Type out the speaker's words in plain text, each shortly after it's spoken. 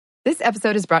This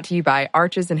episode is brought to you by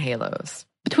Arches and Halos.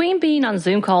 Between being on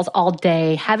Zoom calls all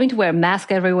day, having to wear a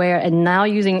mask everywhere, and now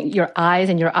using your eyes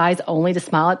and your eyes only to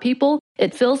smile at people,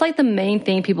 it feels like the main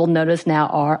thing people notice now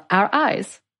are our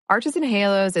eyes. Arches and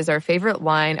Halos is our favorite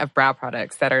line of brow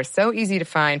products that are so easy to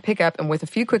find, pick up, and with a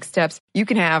few quick steps, you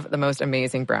can have the most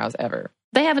amazing brows ever.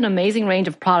 They have an amazing range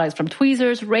of products from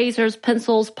tweezers, razors,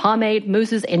 pencils, pomade,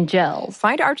 mousses, and gels.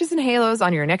 Find Arches and Halos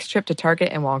on your next trip to Target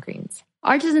and Walgreens.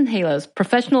 Arches and Halos,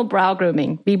 professional brow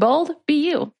grooming. Be bold, be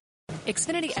you.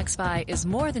 Xfinity XFi is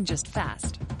more than just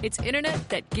fast. It's internet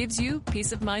that gives you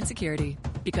peace of mind security.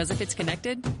 Because if it's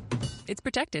connected, it's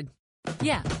protected.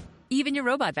 Yeah, even your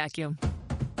robot vacuum.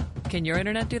 Can your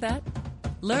internet do that?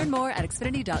 Learn more at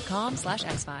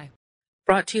xfinity.com/xfi.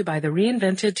 Brought to you by the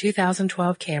reinvented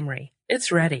 2012 Camry.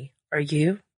 It's ready. Are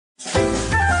you?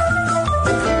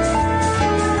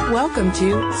 Welcome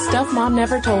to Stuff Mom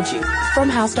Never Told You from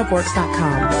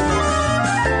HowStuffWorks.com.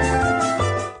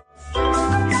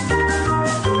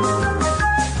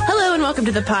 Hello and welcome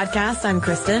to the podcast. I'm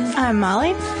Kristen. I'm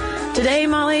Molly. Today,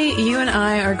 Molly, you and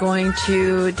I are going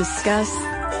to discuss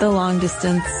the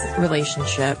long-distance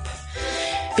relationship.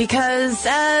 Because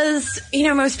as,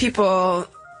 most people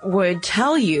would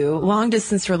tell you,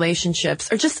 long-distance relationships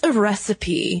are just a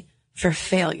recipe for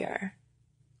failure.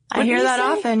 I hear that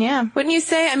often, yeah. Wouldn't you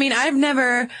say? I mean, I've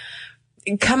never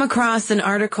come across an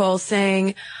article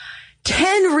saying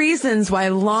 10 reasons why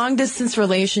long-distance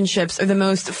relationships are the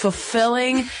most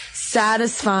fulfilling,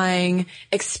 satisfying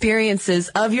experiences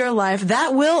of your life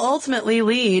that will ultimately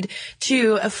lead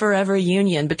to a forever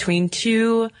union between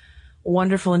two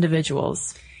wonderful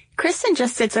individuals. Kristen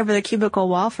just sits over the cubicle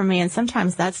wall from me, and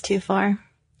sometimes that's too far.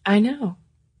 I know.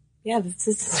 Yeah, this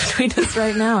is between us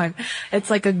right now. It's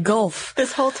like a gulf.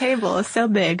 This whole table is so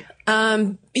big.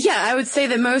 Yeah, I would say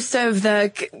that most of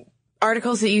the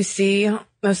articles that you see,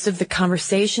 most of the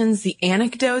conversations, the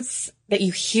anecdotes that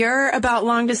you hear about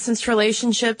long-distance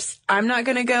relationships, I'm not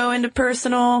going to go into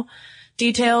personal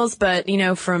details, but,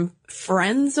 from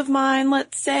friends of mine,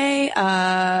 let's say,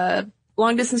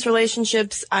 long-distance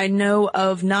relationships, I know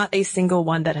of not a single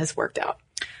one that has worked out.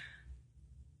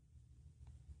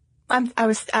 I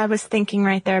was thinking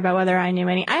right there about whether I knew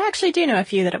any. I actually do know a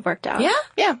few that have worked out. Yeah?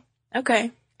 Yeah.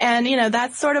 Okay. And,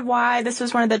 that's sort of why this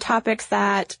was one of the topics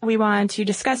that we wanted to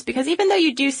discuss, because even though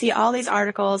you do see all these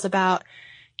articles about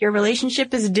your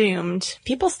relationship is doomed,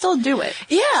 people still do it.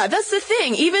 Yeah, that's the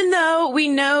thing. Even though we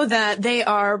know that they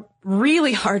are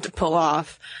really hard to pull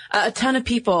off, a ton of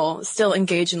people still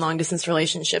engage in long-distance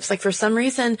relationships. Like, for some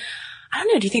reason, I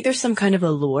don't know, do you think there's some kind of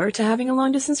allure to having a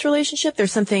long-distance relationship?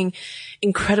 There's something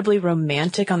incredibly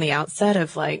romantic on the outset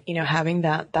of, having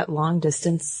that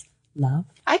long-distance love?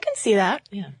 I can see that.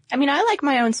 Yeah. I mean, I like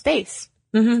my own space.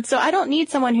 Mm-hmm. So I don't need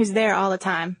someone who's there all the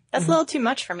time. That's a little too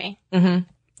much for me. Mm-hmm.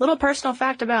 Little personal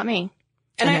fact about me.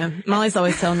 And I know. Molly's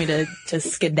always telling me to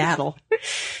skedaddle.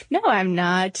 No, I'm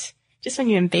not. Just when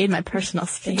you invade my personal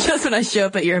space. Just when I show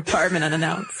up at your apartment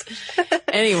unannounced.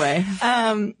 Anyway.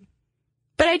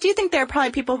 But I do think there are probably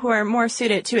people who are more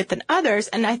suited to it than others.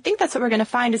 And I think that's what we're going to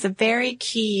find is a very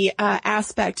key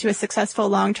aspect to a successful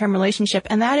long-term relationship.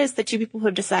 And that is the two people who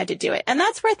decide to do it. And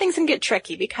that's where things can get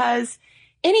tricky, because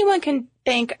anyone can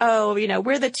think,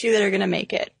 we're the two that are going to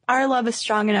make it. Our love is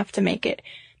strong enough to make it.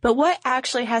 But what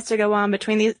actually has to go on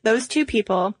between those two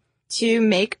people to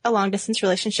make a long-distance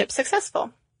relationship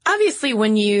successful? Obviously,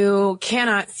 when you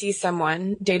cannot see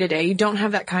someone day to day, you don't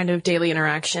have that kind of daily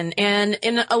interaction. And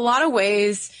in a lot of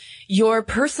ways, your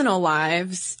personal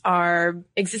lives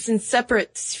exist in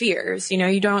separate spheres. You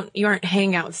aren't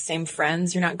hanging out with the same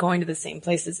friends. You're not going to the same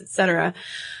places, etc.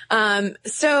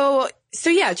 So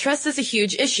yeah, trust is a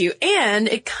huge issue, and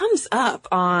it comes up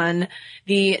on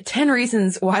the 10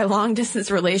 reasons why long-distance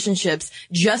relationships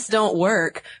just don't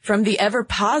work from the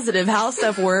ever-positive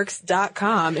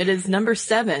HowStuffWorks.com. It is number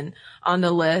 7 on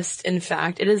the list. In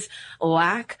fact, it is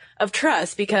lack of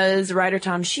trust, because writer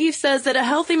Tom Sheaf says that a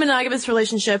healthy monogamous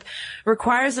relationship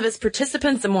requires of its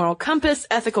participants a moral compass,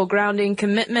 ethical grounding,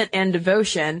 commitment, and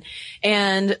devotion.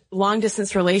 And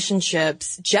long-distance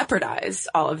relationships jeopardize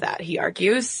all of that, he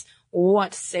argues.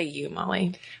 What say you,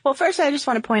 Molly? Well, first, I just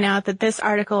want to point out that this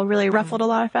article really ruffled a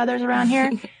lot of feathers around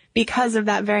here because of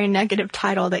that very negative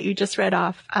title that you just read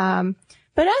off.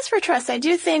 But as for trust, I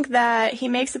do think that he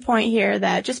makes a point here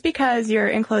that just because you're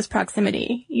in close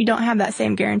proximity, you don't have that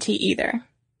same guarantee either.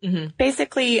 Mm-hmm.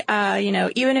 Basically,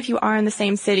 even if you are in the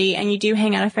same city and you do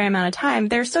hang out a fair amount of time,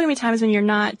 there's still going to be times when you're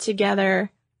not together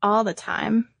all the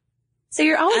time. So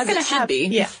you're always going to have,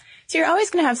 yeah. So you're always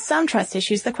going to have some trust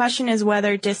issues. The question is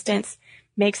whether distance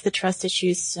makes the trust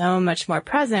issues so much more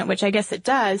present, which I guess it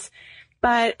does.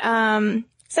 But,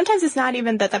 sometimes it's not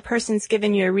even that the person's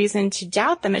given you a reason to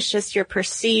doubt them. It's just your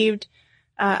perceived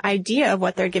idea of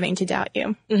what they're giving to doubt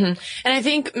you. Mm-hmm. And I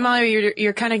think, Molly,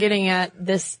 you're kind of getting at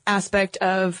this aspect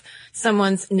of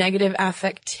someone's negative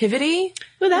affectivity,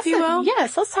 if you will.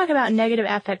 Yes, let's talk about negative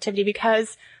affectivity,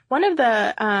 because one of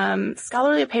the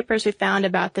scholarly papers we found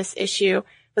about this issue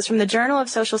was from the Journal of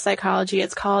Social Psychology.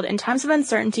 It's called In Times of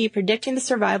Uncertainty, Predicting the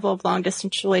Survival of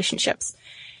Long-Distance Relationships.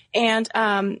 And,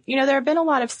 there have been a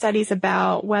lot of studies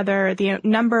about whether the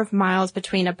number of miles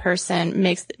between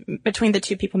between the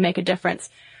two people make a difference.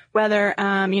 Whether,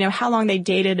 how long they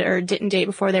dated or didn't date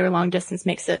before they were long distance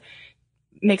makes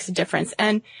a difference.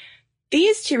 And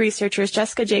these two researchers,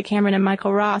 Jessica J. Cameron and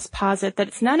Michael Ross, posit that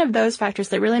it's none of those factors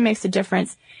that really makes a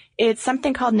difference. It's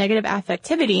something called negative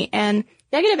affectivity. And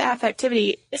negative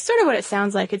affectivity is sort of what it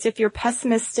sounds like. It's if you're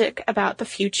pessimistic about the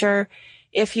future,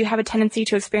 if you have a tendency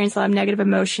to experience a lot of negative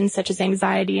emotions such as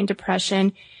anxiety and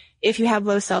depression, if you have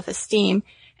low self-esteem.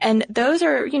 And those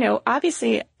are,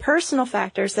 obviously personal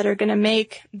factors that are going to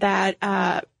make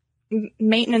that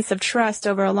maintenance of trust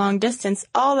over a long distance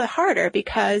all the harder,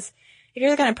 because if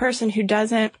you're the kind of person who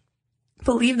doesn't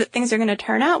believe that things are going to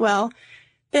turn out well,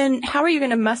 then how are you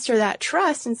going to muster that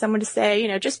trust in someone to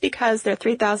say, just because they're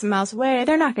 3,000 miles away,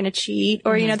 they're not going to cheat,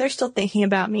 or, they're still thinking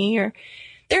about me, or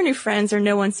their new friends are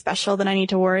no one special that I need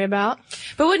to worry about.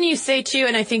 But wouldn't you say too,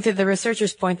 and I think that the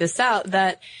researchers point this out,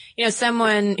 that,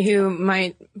 someone who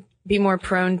might be more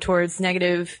prone towards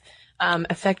negative,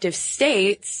 affective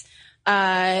states,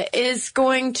 is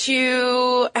going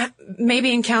to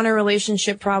maybe encounter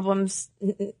relationship problems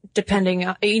depending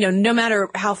on, no matter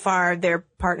how far their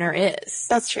partner is.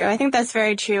 That's true. I think that's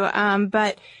very true.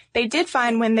 But they did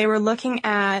find when they were looking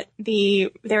at they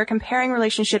were comparing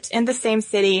relationships in the same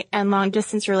city and long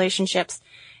distance relationships.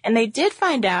 And they did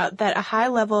find out that a high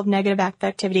level of negative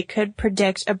affectivity could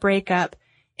predict a breakup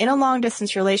in a long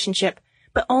distance relationship,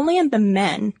 but only in the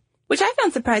men, which I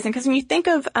found surprising, because when you think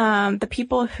of the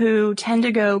people who tend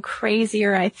to go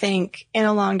crazier, I think, in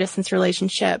a long distance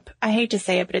relationship, I hate to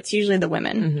say it, but it's usually the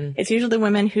women. Mm-hmm. It's usually the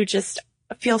women who just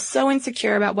feel so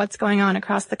insecure about what's going on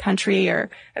across the country or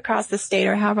across the state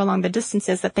or however long the distance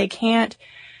is that they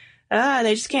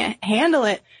just can't handle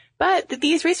it. But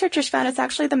these researchers found it's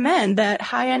actually the men, that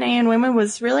high NA in women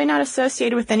was really not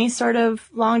associated with any sort of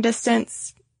long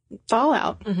distance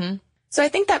fallout. Mm-hmm. So I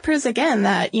think that proves again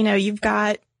that, you've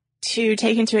got to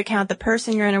take into account the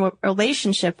person you're in a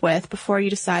relationship with before you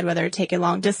decide whether to take a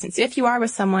long distance. If you are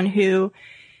with someone who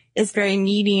is very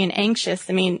needy and anxious,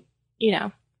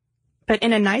 but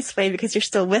in a nice way because you're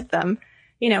still with them,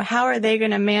 how are they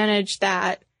going to manage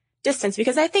that distance?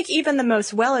 Because I think even the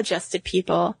most well-adjusted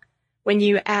people, when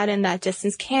you add in that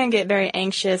distance, can get very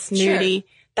anxious, moody. Sure.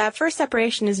 That first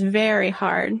separation is very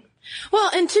hard. Well,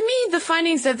 and to me, the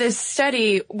findings of this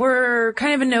study were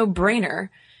kind of a no-brainer.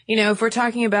 If we're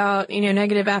talking about,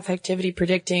 negative affectivity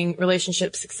predicting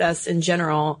relationship success in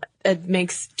general, it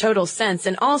makes total sense.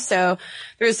 And also,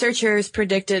 the researchers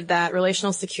predicted that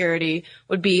relational security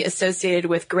would be associated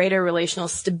with greater relational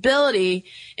stability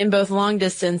in both long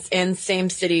distance and same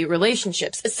city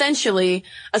relationships. Essentially,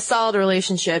 a solid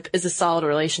relationship is a solid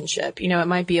relationship. It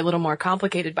might be a little more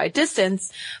complicated by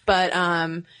distance, but,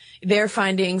 their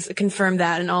findings confirm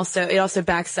that, and it also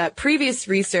backs up previous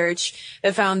research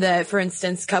that found that, for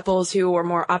instance, couples who were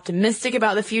more optimistic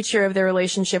about the future of their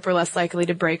relationship were less likely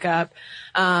to break up.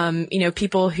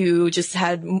 People who just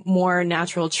had more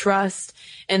natural trust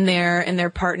in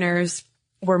their partners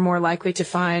were more likely to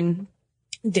find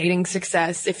dating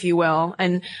success, if you will.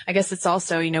 And I guess it's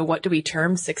also, what do we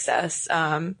term success?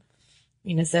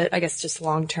 Is it, I guess, just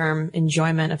long-term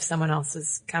enjoyment of someone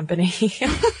else's company?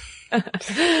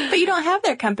 But you don't have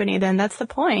their company then. That's the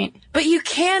point. But you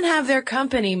can have their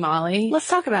company, Molly. Let's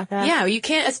talk about that. Yeah, you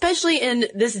can, especially in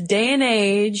this day and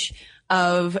age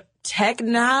of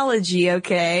technology,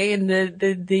 okay? And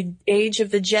the age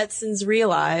of the Jetsons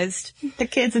realized. The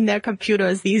kids and their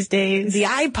computers these days. The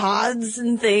iPods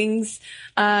and things.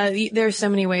 There are so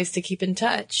many ways to keep in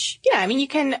touch. Yeah, you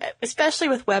can, especially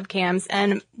with webcams.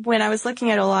 And when I was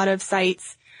looking at a lot of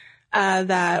sites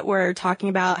that were talking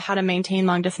about how to maintain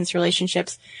long distance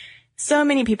relationships, so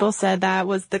many people said that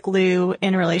was the glue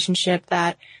in a relationship,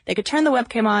 that they could turn the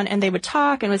webcam on and they would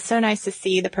talk, and it was so nice to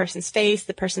see the person's face,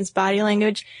 the person's body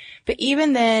language. But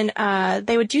even then,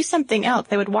 they would do something else.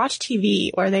 They would watch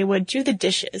TV, or they would do the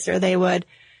dishes, or they would,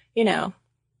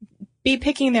 be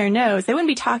picking their nose. They wouldn't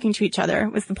be talking to each other,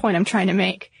 was the point I'm trying to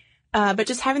make. But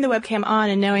just having the webcam on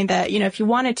and knowing that, if you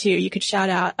wanted to, you could shout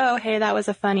out, "Oh, hey, that was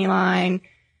a funny line,"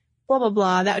 blah, blah,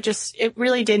 blah. It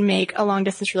really did make a long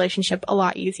distance relationship a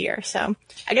lot easier. So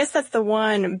I guess that's the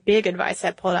one big advice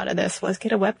I pulled out of this, was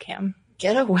get a webcam.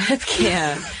 Get a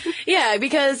webcam. Yeah,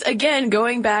 because again,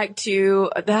 going back to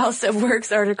the How Stuff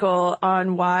Works article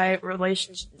on why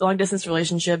long distance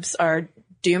relationships are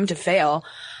doomed to fail,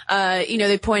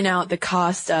 they point out the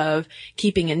cost of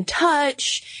keeping in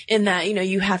touch, in that,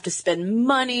 you have to spend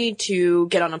money to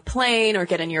get on a plane or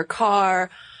get in your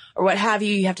car or what have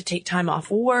you. You have to take time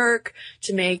off work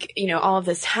to make, all of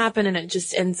this happen, and it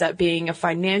just ends up being a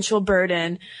financial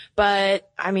burden. But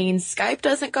I mean, Skype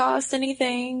doesn't cost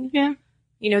anything. Yeah.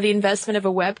 The investment of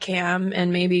a webcam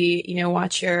and maybe,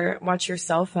 watch your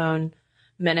cell phone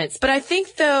minutes. But I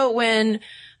think though, when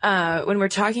we're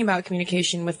talking about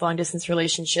communication with long distance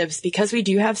relationships, because we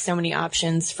do have so many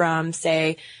options from,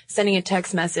 say, sending a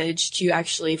text message to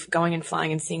actually going and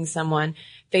flying and seeing someone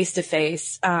face to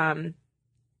face,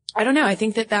 I don't know. I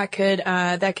think that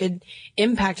could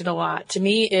impact it a lot. To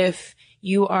me, if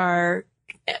you are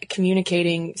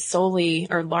communicating solely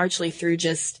or largely through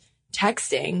just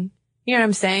texting, you know what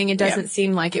I'm saying? It doesn't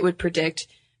seem like it would predict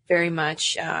very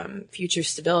much future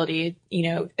stability.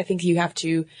 I think you have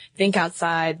to think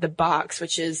outside the box,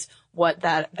 which is what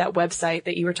that website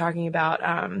that you were talking about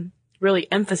really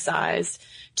emphasized,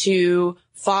 to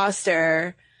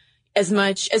foster as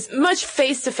much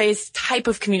face-to-face type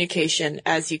of communication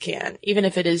as you can, even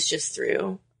if it is just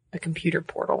through a computer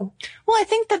portal. Well, I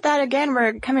think that again,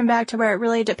 we're coming back to where it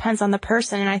really depends on the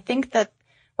person. And I think that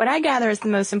what I gather is the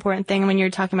most important thing when you're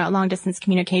talking about long distance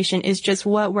communication is just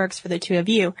what works for the two of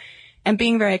you, and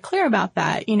being very clear about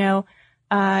that.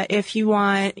 If you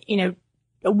want,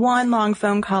 one long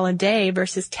phone call a day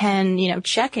versus 10,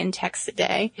 check-in texts a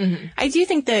day. Mm-hmm. I do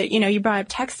think that, you brought up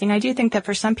texting. I do think that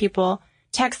for some people,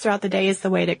 text throughout the day is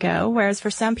the way to go. Whereas for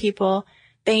some people,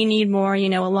 they need more, a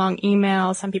long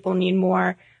email. Some people need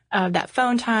more of that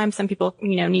phone time. Some people,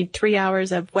 need 3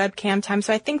 hours of webcam time.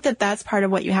 So I think that that's part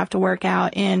of what you have to work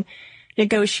out in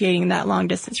negotiating that long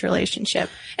distance relationship.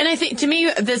 And I think to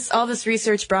me, all this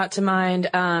research brought to mind,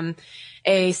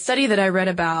 a study that I read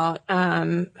about, I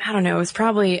don't know, it was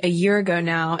probably a year ago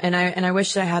now. And I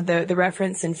wish I had the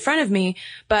reference in front of me,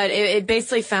 but it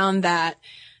basically found that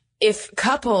if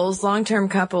long-term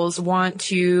couples want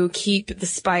to keep the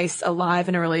spice alive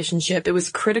in a relationship, it was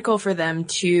critical for them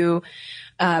to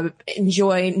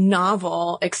enjoy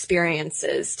novel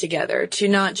experiences together, to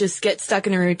not just get stuck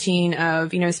in a routine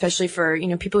of, especially for,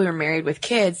 people who are married with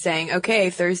kids, saying, okay,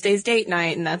 Thursday's date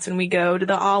night, and that's when we go to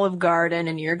the Olive Garden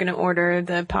and you're going to order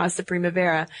the pasta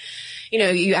primavera.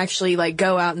 You actually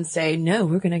go out and say, no,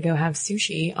 we're going to go have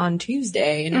sushi on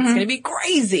Tuesday, and it's going to be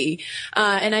crazy.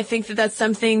 And I think that that's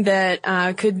something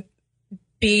that could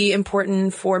be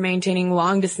important for maintaining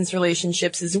long distance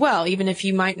relationships as well. Even if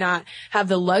you might not have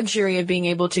the luxury of being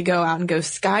able to go out and go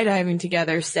skydiving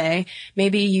together, say,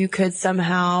 maybe you could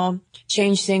somehow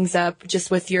change things up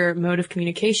just with your mode of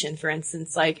communication. For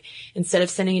instance, instead of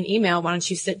sending an email, why don't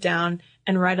you sit down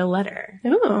and write a letter?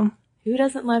 Ooh. Who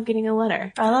doesn't love getting a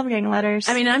letter? I love getting letters.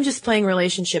 I mean, I'm just playing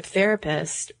relationship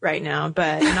therapist right now,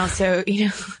 and also,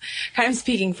 kind of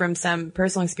speaking from some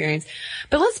personal experience.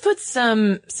 But let's put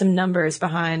some numbers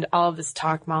behind all of this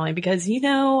talk, Molly, because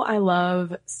I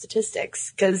love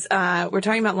statistics. Because we're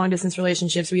talking about long distance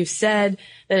relationships. We've said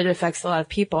that it affects a lot of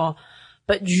people,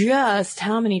 but just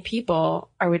how many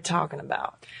people are we talking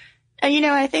about?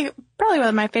 I think probably one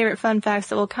of my favorite fun facts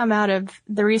that will come out of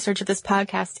the research of this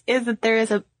podcast is that there is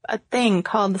a thing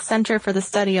called the Center for the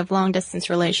Study of Long Distance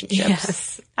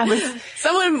Relationships. Yes.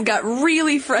 Someone got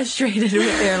really frustrated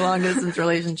with their long distance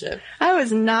relationship. I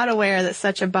was not aware that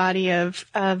such a body of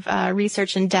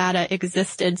research and data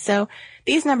existed. So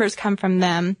these numbers come from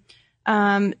them.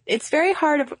 It's very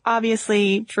hard,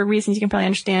 obviously, for reasons you can probably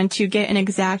understand, to get an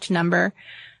exact number.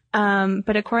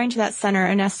 But according to that center,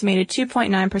 an estimated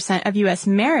 2.9% of U.S.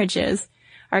 marriages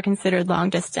are considered long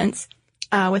distance,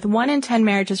 with 1 in 10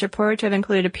 marriages reported to have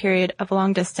included a period of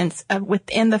long distance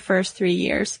within the first 3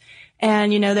 years.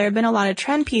 And, there have been a lot of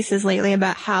trend pieces lately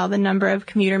about how the number of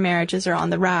commuter marriages are on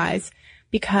the rise,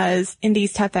 because in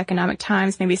these tough economic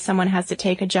times, maybe someone has to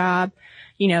take a job,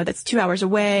 that's 2 hours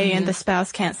away and the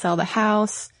spouse can't sell the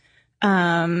house.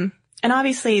 And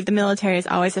obviously the military is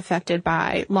always affected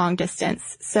by long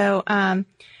distance. So, I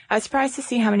was surprised to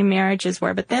see how many marriages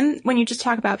were. But then when you just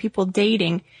talk about people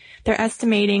dating, they're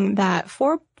estimating that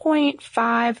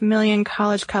 4.5 million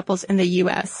college couples in the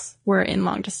U.S. were in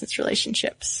long distance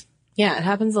relationships. Yeah, it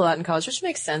happens a lot in college, which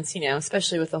makes sense,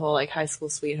 especially with the whole high school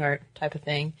sweetheart type of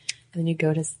thing. And then you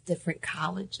go to different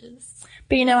colleges.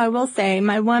 But I will say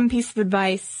my one piece of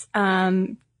advice,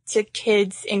 to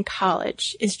kids in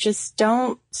college is just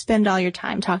don't spend all your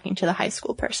time talking to the high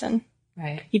school person.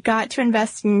 Right. You've got to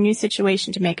invest in a new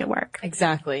situation to make it work.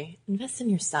 Exactly. Invest in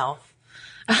yourself.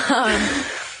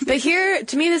 But here,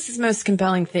 to me, this is the most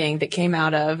compelling thing that came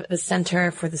out of the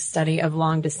Center for the Study of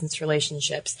Long Distance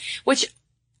Relationships, which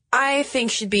I think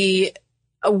should be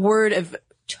a word of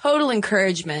total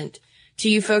encouragement to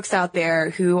you folks out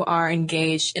there who are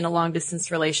engaged in a long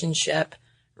distance relationship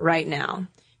right now.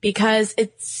 Because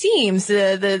it seems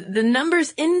the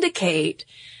numbers indicate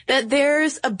that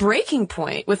there's a breaking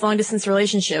point with long distance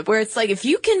relationship where it's like, if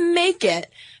you can make it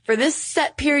for this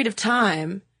set period of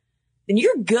time, then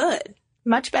you're good.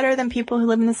 Much better than people who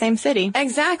live in the same city.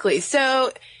 Exactly.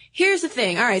 So here's the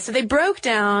thing. All right. So they broke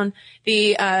down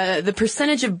the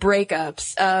percentage of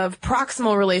breakups of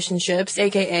proximal relationships,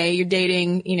 AKA you're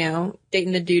dating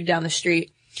the dude down the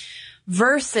street,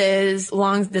 versus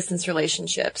long distance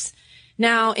relationships.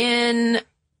 Now, in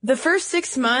the first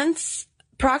 6 months,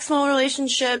 proximal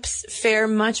relationships fare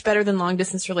much better than long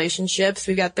distance relationships.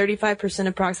 We've got 35%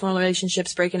 of proximal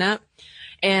relationships breaking up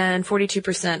and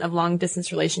 42% of long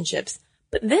distance relationships.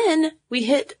 But then we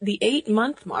hit the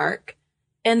 8-month mark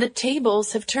and the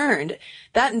tables have turned.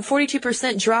 That and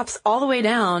 42% drops all the way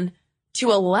down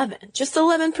to 11. Just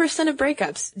 11% of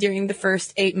breakups during the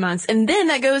first 8 months. And then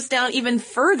that goes down even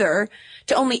further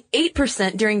to only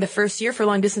 8% during the first year for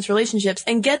long distance relationships.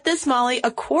 And get this, Molly,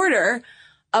 a quarter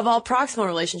of all proximal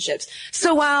relationships.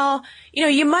 So while,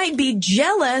 you might be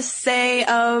jealous, say,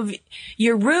 of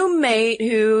your roommate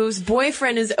whose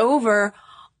boyfriend is over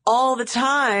all the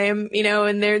time,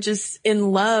 and they're just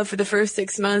in love for the first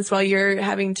 6 months while you're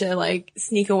having to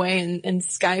sneak away and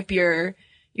Skype your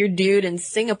dude in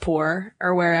Singapore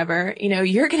or wherever,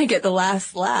 you're going to get the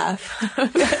last laugh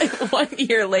 1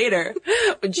 year later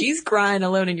when she's crying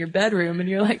alone in your bedroom and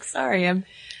you're like, sorry, I've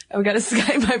got to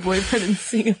Skype my boyfriend in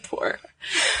Singapore.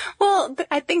 Well,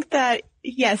 I think that,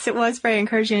 yes, it was very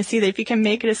encouraging to see that if you can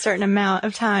make it a certain amount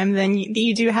of time, then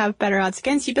you do have better odds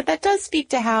against you. But that does speak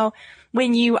to how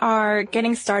when you are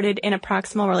getting started in a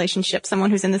proximal relationship, someone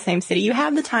who's in the same city, you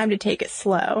have the time to take it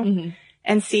slow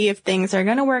and see if things are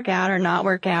going to work out or not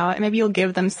work out. And maybe you'll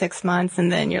give them 6 months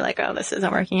and then you're like, oh, this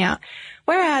isn't working out.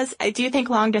 Whereas I do think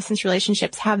long distance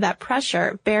relationships have that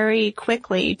pressure very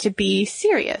quickly to be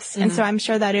serious. And so I'm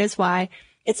sure that is why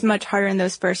it's much harder in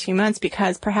those first few months,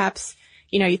 because perhaps,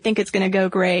 you think it's going to go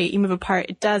great. You move apart.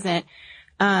 It doesn't.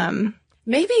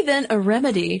 Maybe then a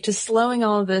remedy to slowing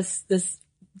all of this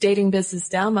dating business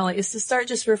down, Molly, is to start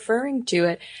just referring to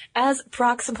it as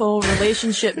proximal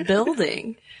relationship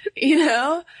building.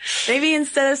 Maybe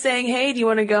instead of saying, hey, do you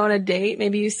want to go on a date?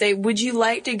 Maybe you say, would you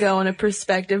like to go on a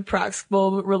prospective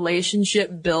proximal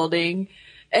relationship building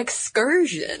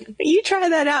excursion? You try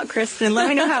that out, Kristen. Let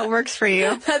me know how it works for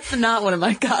you. That's not one of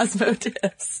my Cosmo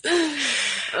tips.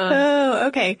 Oh,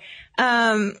 okay.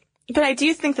 But I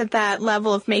do think that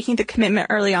level of making the commitment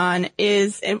early on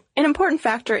is an important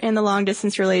factor in the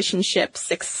long-distance relationship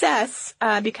success,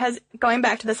 because going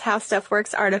back to this How Stuff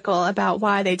Works article about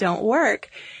why they don't work,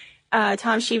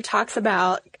 Tom Sheave talks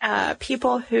about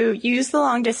people who use the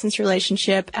long-distance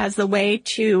relationship as the way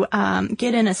to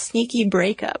get in a sneaky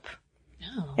breakup.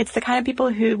 Oh. It's the kind of people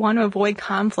who want to avoid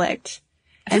conflict.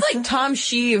 I feel like Tom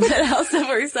Sheave at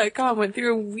HowStuffWorks.com went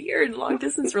through a weird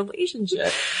long-distance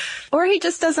relationship. Or he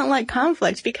just doesn't like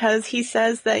conflict because he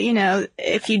says that,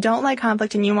 if you don't like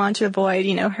conflict and you want to avoid,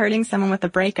 hurting someone with a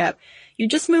breakup, you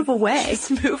just move away.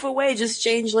 Just move away. Just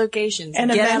change locations.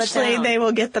 And get eventually they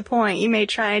will get the point. You may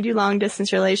try and do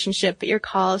long-distance relationship, but your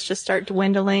calls just start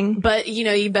dwindling. But,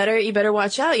 you better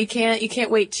watch out. You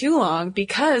can't wait too long,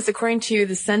 because according to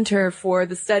the Center for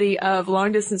the Study of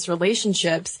Long-Distance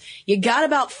Relationships, you got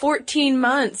about 14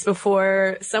 months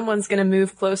before someone's going to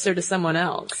move closer to someone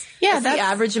else. Yeah, that's the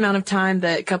average amount of time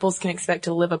that couples can expect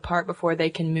to live apart before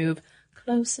they can move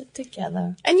closer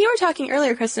together. And you were talking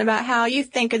earlier, Kristen, about how you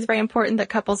think it's very important that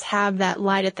couples have that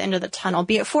light at the end of the tunnel,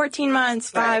 be it 14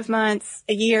 months, 5 months,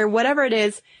 a year, whatever it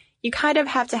is. You kind of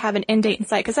have to have an end date in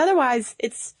sight, because otherwise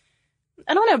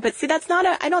I don't know, but see,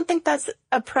 I don't think that's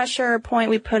a pressure point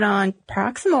we put on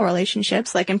proximal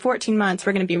relationships. Like in 14 months,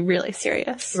 we're going to be really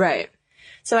serious. Right.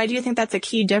 So I do think that's a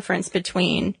key difference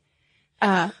between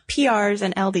PRs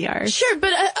and LDRs. Sure, but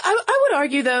I would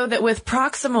argue, though, that with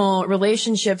proximal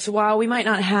relationships, while we might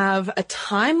not have a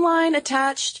timeline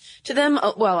attached to them,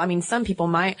 some people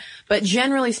might, but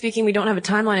generally speaking, we don't have a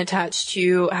timeline attached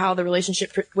to how the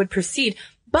relationship would proceed.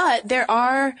 But there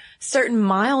are certain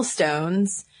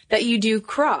milestones that you do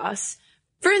cross.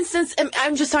 For instance,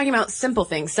 I'm just talking about simple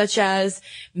things such as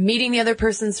meeting the other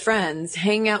person's friends,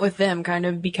 hanging out with them, kind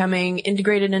of becoming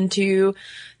integrated into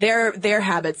their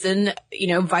habits, and,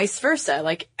 vice versa,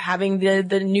 like having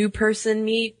the new person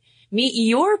meet meet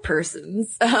your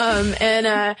persons,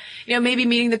 and, maybe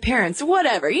meeting the parents,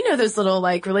 whatever, those little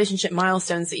like relationship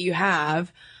milestones that you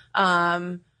have,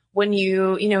 when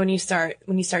you start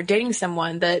dating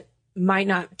someone that might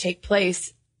not take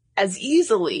place as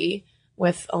easily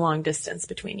with a long distance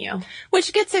between you.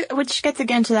 Which gets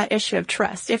again to that issue of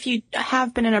trust. If you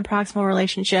have been in a proximal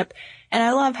relationship, and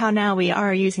I love how now we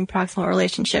are using proximal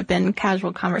relationship in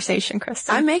casual conversation,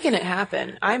 Kristen. I'm making it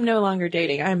happen. I'm no longer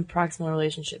dating. I'm proximal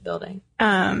relationship building.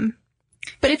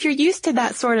 But if you're used to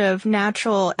that sort of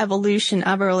natural evolution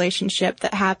of a relationship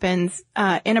that happens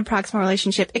in a proximal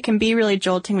relationship, it can be really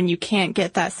jolting when you can't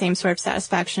get that same sort of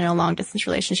satisfaction in a long distance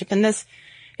relationship. And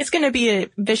it's going to be a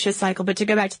vicious cycle. But to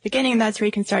go back to the beginning, that's where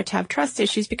you can start to have trust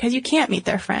issues because you can't meet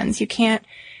their friends. You can't,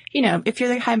 if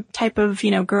you're the type of,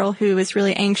 girl who is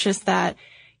really anxious that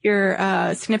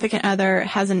your significant other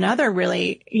has another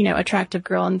really, attractive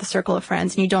girl in the circle of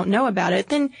friends and you don't know about it,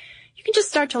 then you can just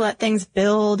start to let things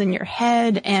build in your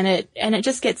head and it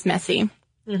just gets messy.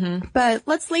 Mm-hmm. But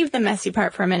let's leave the messy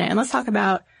part for a minute and let's talk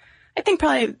about, I think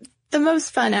probably the most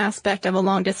fun aspect of a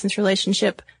long distance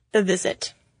relationship, the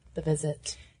visit. The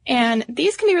visit. And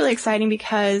these can be really exciting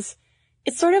because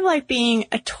it's sort of like being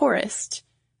a tourist,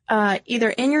 either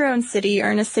in your own city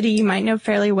or in a city you might know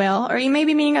fairly well, or you may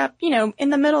be meeting up, in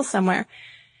the middle somewhere.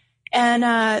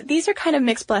 And these are kind of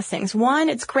mixed blessings. One,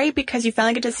 it's great because you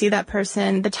finally get to see that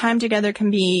person. The time together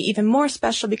can be even more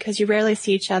special because you rarely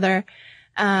see each other.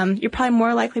 You're probably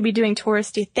more likely to be doing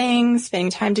touristy things,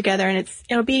 spending time together, and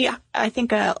it'll be, I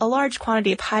think, a large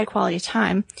quantity of high quality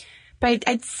time. But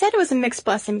I said it was a mixed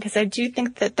blessing because I do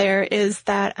think that there is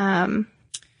that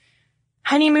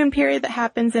honeymoon period that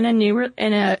happens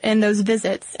in those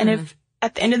visits, and if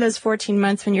at the end of those 14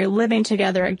 months when you're living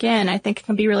together again, I think it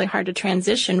can be really hard to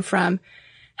transition from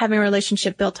having a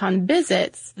relationship built on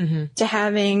visits to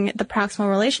having the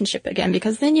proximal relationship again,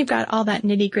 because then you've got all that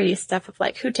nitty gritty stuff of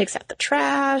like who takes out the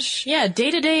trash. Yeah,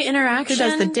 day-to-day interaction. Who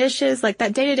does the dishes. Like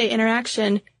that day-to-day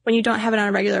interaction when you don't have it on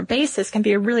a regular basis can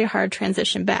be a really hard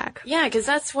transition back. Yeah, because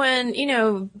that's when,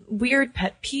 weird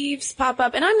pet peeves pop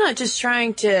up. And I'm not just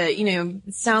trying to,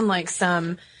 sound like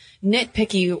some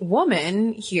nitpicky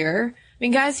woman here. I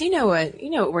mean, guys, you know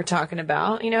what we're talking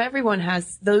about. Everyone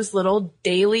has those little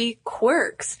daily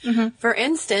quirks. Mm-hmm. For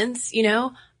instance,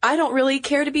 I don't really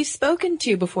care to be spoken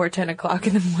to before 10 o'clock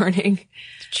in the morning.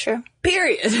 True.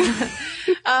 Period.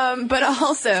 But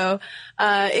also,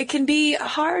 it can be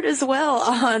hard as well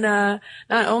on, not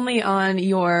only on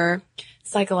your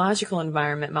psychological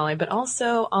environment, Molly, but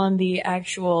also on the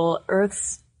actual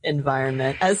Earth's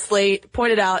environment, as Slate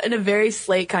pointed out in a very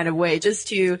Slate kind of way. Just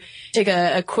to take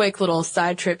a quick little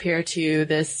side trip here to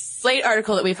this Slate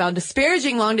article that we found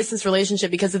disparaging long distance relationship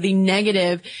because of the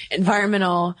negative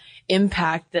environmental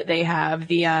impact that they have.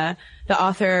 The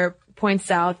author points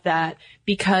out that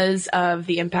because of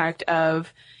the impact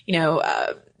of,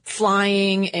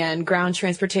 flying and ground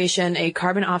transportation, a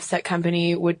carbon offset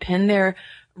company would pin their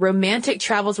romantic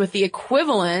travels with the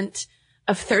equivalent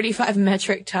of 35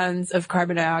 metric tons of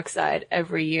carbon dioxide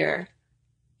every year.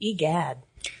 Egad.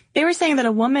 They were saying that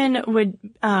a woman would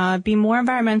be more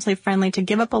environmentally friendly to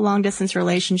give up a long-distance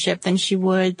relationship than she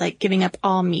would, like, giving up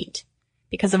all meat.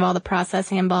 Because of all the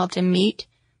processing involved in meat,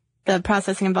 the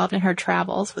processing involved in her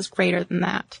travels was greater than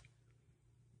that.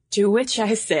 To which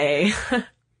I say...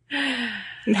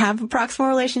 have a proximal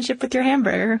relationship with your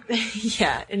hamburger.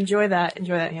 Yeah, enjoy that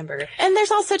hamburger. And there's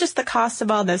also just the cost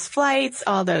of all those flights,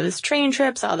 all those train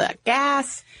trips, all that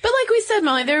gas. But like we said,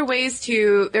 Molly, there are ways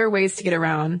to get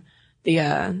around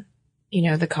the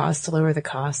the cost, to lower the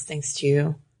cost thanks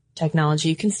to technology.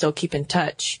 You can still keep in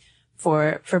touch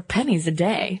for pennies a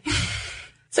day.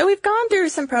 So we've gone through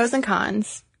some pros and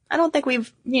cons. I don't think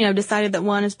we've, decided that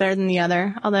one is better than the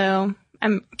other, although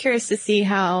I'm curious to see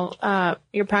how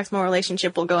your proximal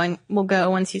relationship will go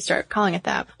once you start calling it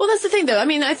that. Well, that's the thing, though. I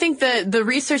mean, I think that the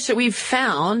research that we've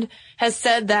found has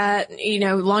said that,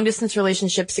 long distance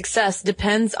relationship success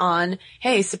depends on,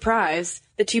 hey, surprise,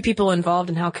 the two people involved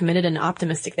and how committed and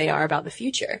optimistic they are about the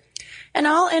future. And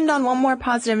I'll end on one more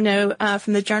positive note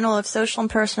from the Journal of Social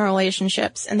and Personal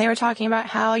Relationships. And they were talking about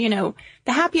how, the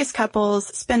happiest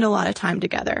couples spend a lot of time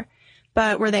together.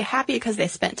 But were they happy because they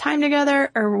spent time together,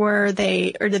 or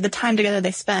did the time together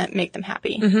they spent make them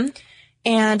happy? Mm-hmm.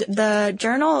 And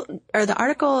the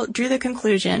article drew the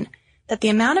conclusion that the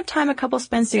amount of time a couple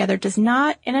spends together does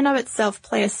not in and of itself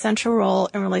play a central role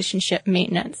in relationship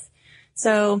maintenance.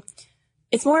 So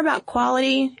it's more about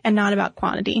quality and not about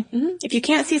quantity. Mm-hmm. If you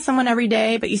can't see someone every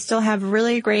day, but you still have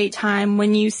really great time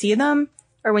when you see them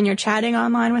or when you're chatting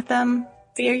online with them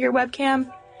via your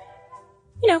webcam,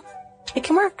 it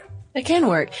can work. It can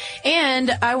work. And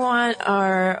I want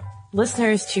our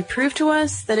listeners to prove to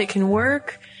us that it can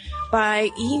work by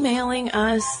emailing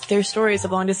us their stories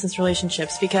of long-distance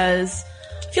relationships, because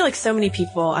I feel like so many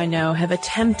people I know have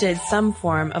attempted some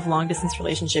form of long-distance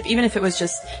relationship, even if it was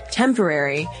just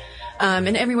temporary.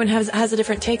 And everyone has a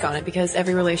different take on it because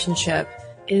every relationship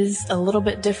is a little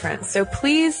bit different. So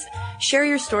please share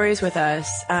your stories with us,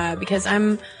 because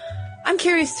I'm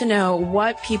curious to know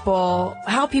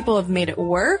how people have made it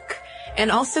work, and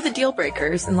also the deal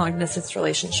breakers in long-distance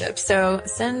relationships. So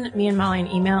send me and Molly an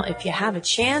email if you have a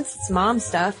chance. It's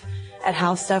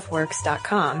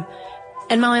momstuff@howstuffworks.com.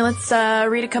 And Molly, let's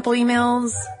read a couple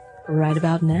emails right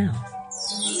about now.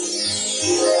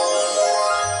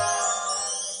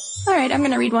 All right, I'm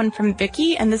going to read one from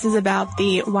Vicky, and this is about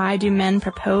the Why Do Men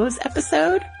Propose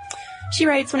episode. She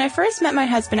writes, when I first met my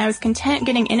husband, I was content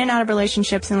getting in and out of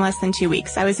relationships in less than 2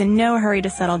 weeks. I was in no hurry to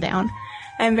settle down.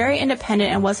 I am very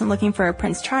independent and wasn't looking for a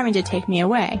Prince Charming to take me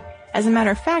away. As a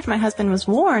matter of fact, my husband was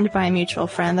warned by a mutual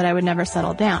friend that I would never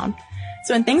settle down.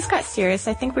 So when things got serious,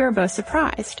 I think we were both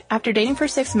surprised. After dating for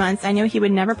 6 months, I knew he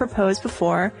would never propose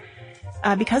before,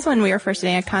 because when we were first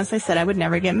dating, I constantly said I would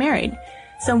never get married.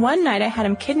 So one night I had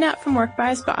him kidnapped from work by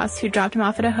his boss, who dropped him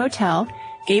off at a hotel,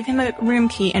 gave him a room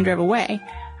key, and drove away.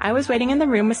 I was waiting in the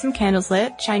room with some candles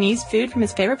lit, Chinese food from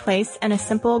his favorite place, and a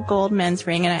simple gold men's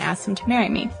ring, and I asked him to marry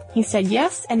me. He said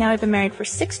yes, and now we've been married for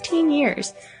 16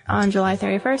 years on July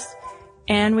 31st,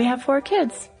 and we have 4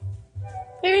 kids.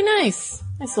 Very nice.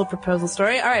 Nice little proposal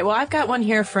story. All right, well, I've got one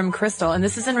here from Crystal, and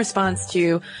this is in response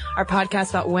to our podcast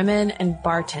about women and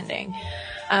bartending.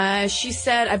 She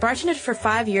said, I bartended for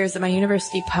 5 years at my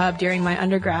university pub during my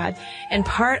undergrad and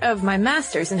part of my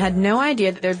master's, and had no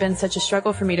idea that there had been such a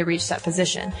struggle for me to reach that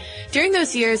position. During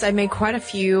those years, I made quite a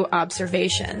few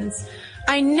observations.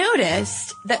 I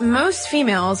noticed that most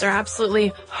females are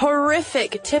absolutely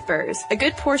horrific tippers. A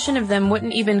good portion of them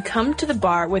wouldn't even come to the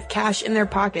bar with cash in their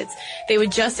pockets. They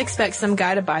would just expect some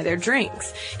guy to buy their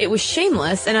drinks. It was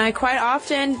shameless, and I quite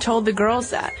often told the girls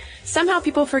that. Somehow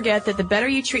people forget that the better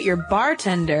you treat your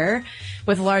bartender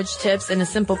with large tips and a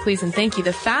simple please and thank you,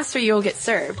 the faster you'll get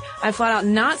served. I flat out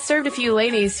not served a few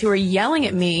ladies who were yelling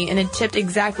at me and had tipped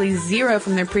exactly 0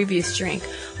 from their previous drink.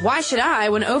 Why should I,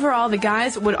 when overall the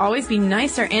guys would always be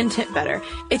nicer and tip better?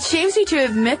 It shames me to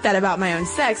admit that about my own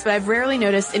sex, but I've rarely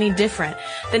noticed any different.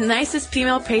 The nicest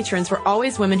female patrons were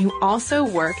always women who also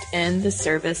worked in the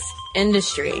service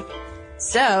industry.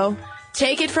 So,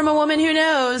 take it from a woman who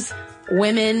knows.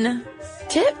 Women,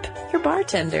 tip your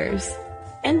bartenders.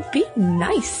 And be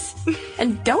nice.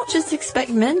 And don't just expect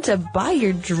men to buy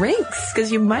your drinks,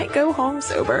 because you might go home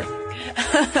sober.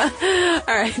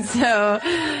 Alright, so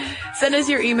send us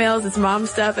your emails. It's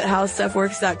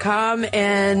momstuff@howstuffworks.com.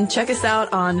 And check us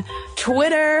out on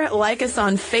Twitter. Like us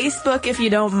on Facebook if you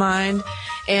don't mind.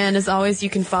 And as always, you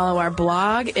can follow our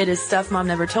blog. It is Stuff Mom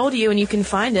Never Told You, and you can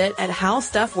find it at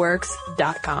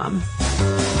howstuffworks.com.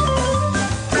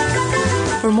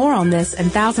 For more on this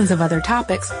and thousands of other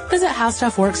topics, visit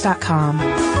howstuffworks.com.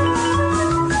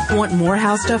 Want more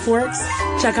How Stuff Works?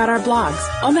 Check out our blogs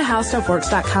on the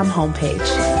howstuffworks.com homepage.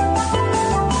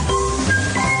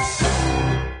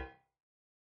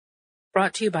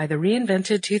 Brought to you by the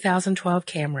reinvented 2012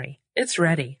 Camry. It's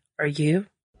ready. Are you?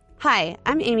 Hi,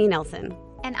 I'm Amy Nelson.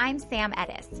 And I'm Sam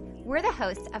Edis. We're the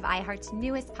hosts of iHeart's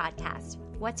newest podcast,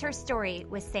 What's Her Story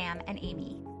with Sam and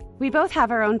Amy. We both have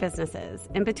our own businesses,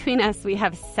 and between us, we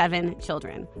have 7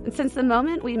 children. And since the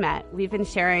moment we met, we've been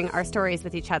sharing our stories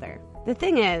with each other. The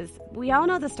thing is, we all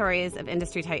know the stories of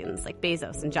industry titans like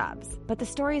Bezos and Jobs, but the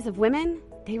stories of women,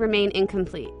 they remain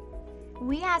incomplete.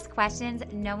 We ask questions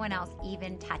no one else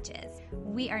even touches.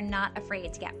 We are not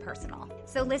afraid to get personal.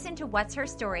 So listen to What's Her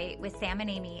Story with Sam and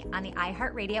Amy on the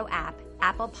iHeartRadio app,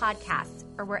 Apple Podcasts,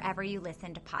 or wherever you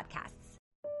listen to podcasts.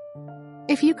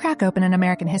 If you crack open an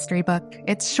American history book,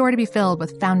 it's sure to be filled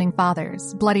with founding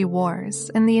fathers, bloody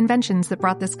wars, and the inventions that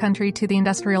brought this country to the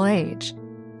industrial age.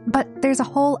 But there's a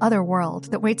whole other world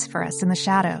that waits for us in the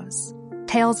shadows.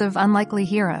 Tales of unlikely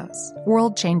heroes,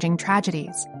 world-changing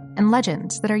tragedies, and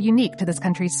legends that are unique to this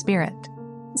country's spirit.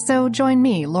 So join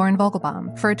me, Lauren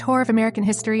Vogelbaum, for a tour of American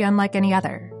history unlike any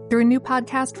other, through a new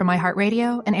podcast from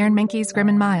iHeartRadio and Aaron Mahnke's Grim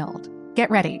and Mild. Get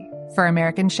ready for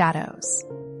American Shadows.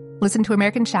 Listen to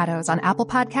American Shadows on Apple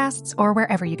Podcasts or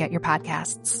wherever you get your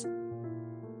podcasts.